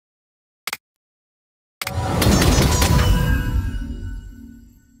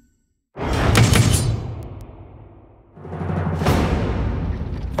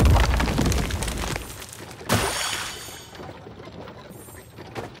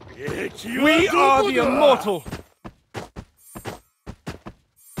We are the immortal!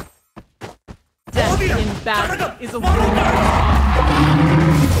 Death in battle is a warrior's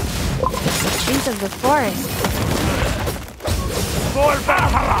The trees of the forest. For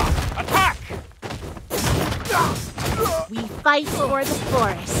Valhalla! Attack! We fight for the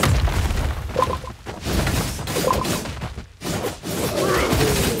forest.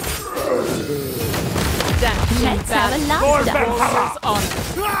 Death in Let's have a battle last is a dance. warrior's honor.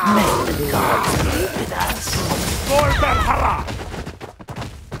 May the gods be with us. For Valhalla!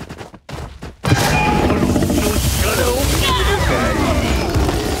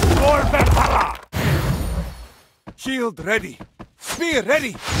 For Valhalla! Shield ready. Spear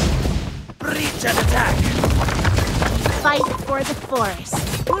ready. Breach and attack. Fight for the forest.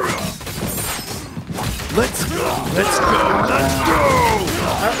 Let's go. Let's go. Let's go.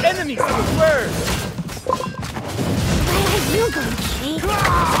 Our enemies to the first! Where are you going, Kate?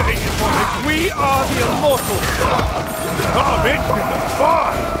 We are the immortal! Come into the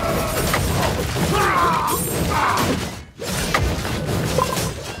fire!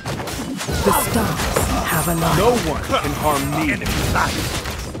 The stars have a light. No one can harm me.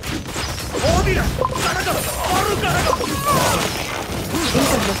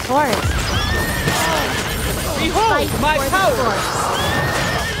 Trees of the forest. Behold Fight my for power! the forest.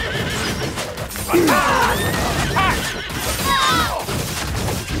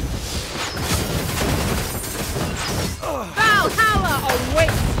 Valhalla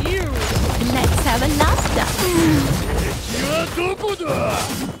awaits you! Let's have a last dance.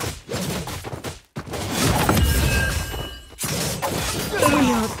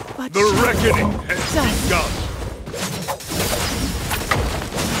 The reckoning has begun.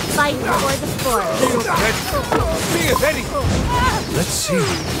 Fight for the forest. Shield ready. Spear ready. Let's see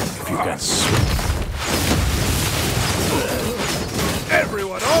if you can swim.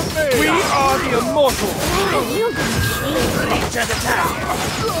 Everyone on me! We are the immortal! Where are you going, Kate? Breach and attack.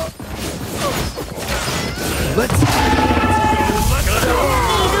 Let's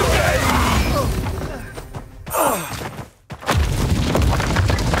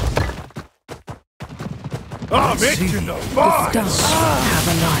I'm see. itching the The fire! stars have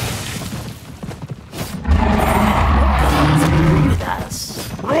a light. With us.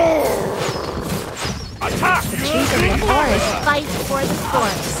 Attack! Trees of the forest. Fight for the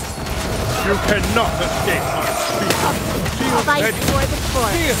forest. You cannot escape my speed! Shield Fight ready. for the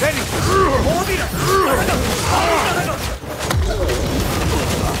forest. Spear ready.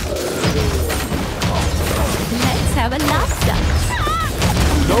 Let's have a last dance.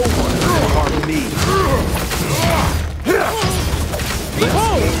 No one can harm me.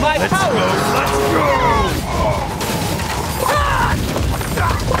 Behold my power! Let's go!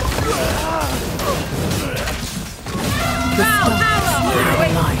 Valhalla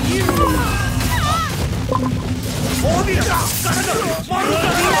awaits you!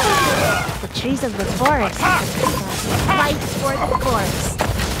 The trees of the forest. Fight for the forest.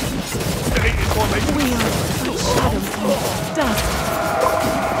 Stay in formation. Shadows and dust.